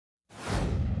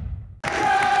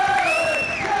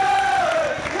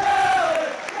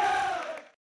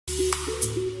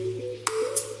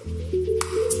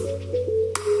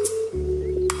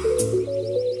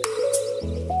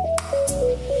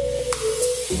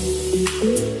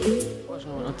What's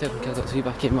going on? I'm I've got 3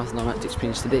 back game with match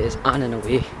experience today is Annan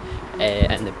away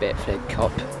in the Betfred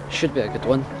Cup. Should be a good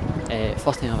one.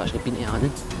 First time I've actually been to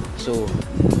Annan, so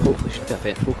hopefully should be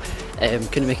eventful.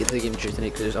 Couldn't make it to the game Tuesday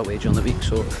night because it was away during the week,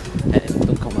 so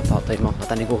don't call me a part-timer.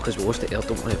 I didn't go because we lost it there,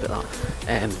 don't worry about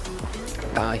that.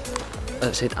 Aye, as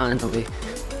I said, Annan away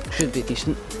should be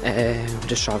decent.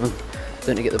 Just travelling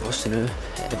down to get the bus to now.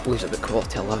 It leaves at about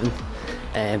 11:15.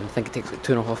 I think it takes like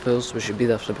 2.5 hours. We should be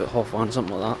there for about 1:30,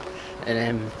 something like that.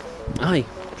 And aye,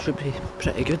 should be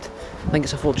pretty good. I think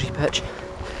it's a 4G pitch.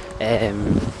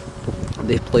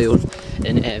 They play on,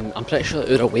 and I'm pretty sure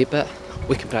that our away bit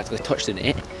we can practically touch the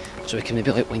net, so we can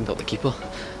maybe like wind up the keeper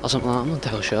or something like that. I'm not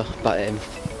entirely sure, but aye,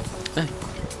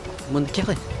 I'm on the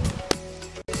Killie.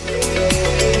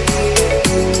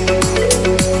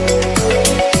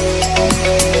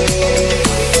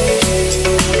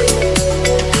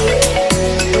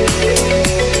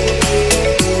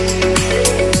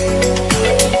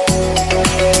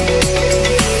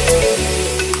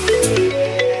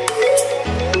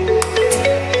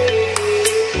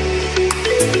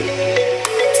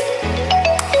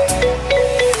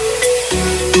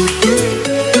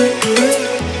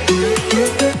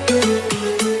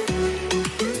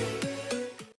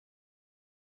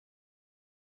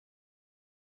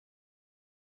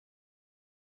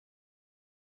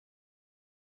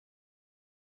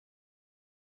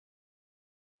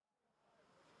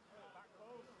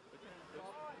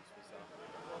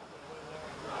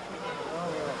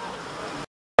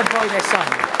 Their son.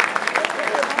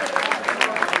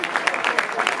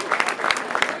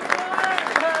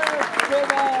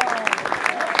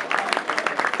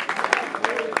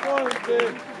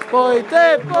 Boite,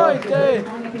 boite,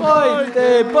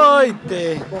 boite,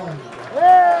 boite.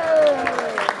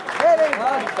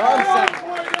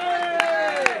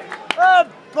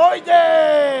 Boite!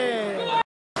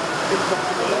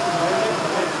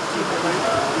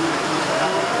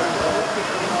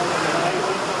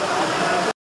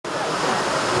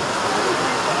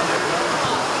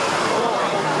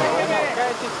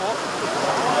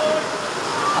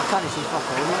 I can't see fuck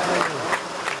all.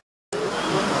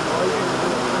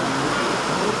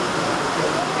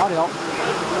 Hurry up.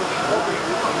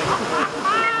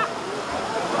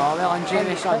 Oh, well, and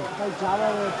Jamie, son.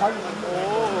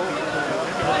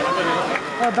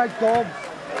 Oh, big Dom.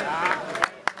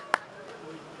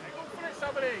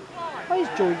 Why is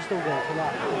Jones still going for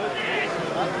that?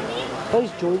 Why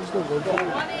is Jones still going for that?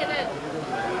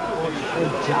 Oh,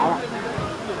 Jarrett.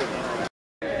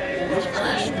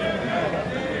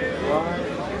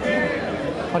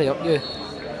 Hurry up, you.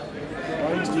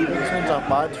 Ryan Stevenson's a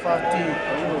bad fatty.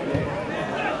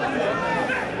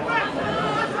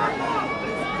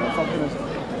 What fucking is it?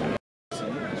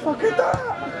 It's fucking that!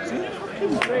 See?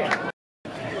 Fucking great.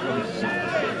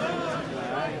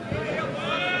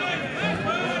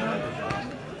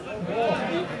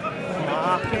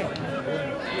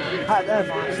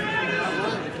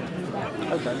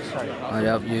 Hurry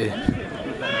up, you.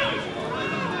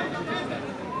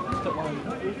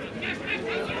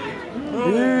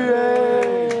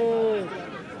 Yeah!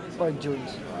 Fine,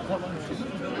 Jones.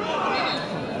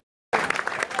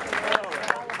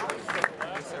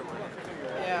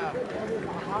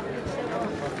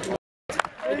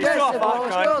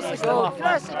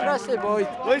 Classy boy.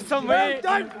 Listen, mate.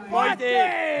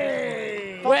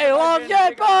 Boydie! We love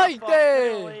you,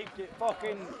 Boydie!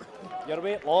 Fucking, your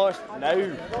weight lost now.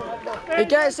 He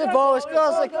gets the ball,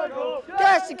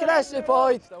 gets the classy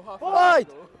Boyd! Boyd!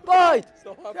 Boyd!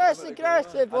 Gets the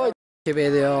classy Boyd! He'll be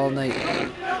there all night.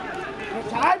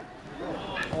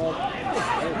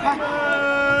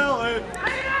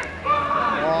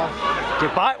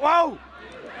 Get back, wow!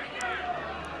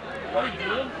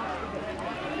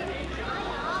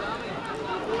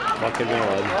 Fucking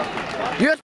man.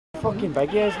 You're Fucking big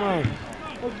he is, man.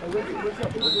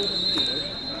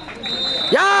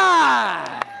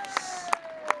 yeah!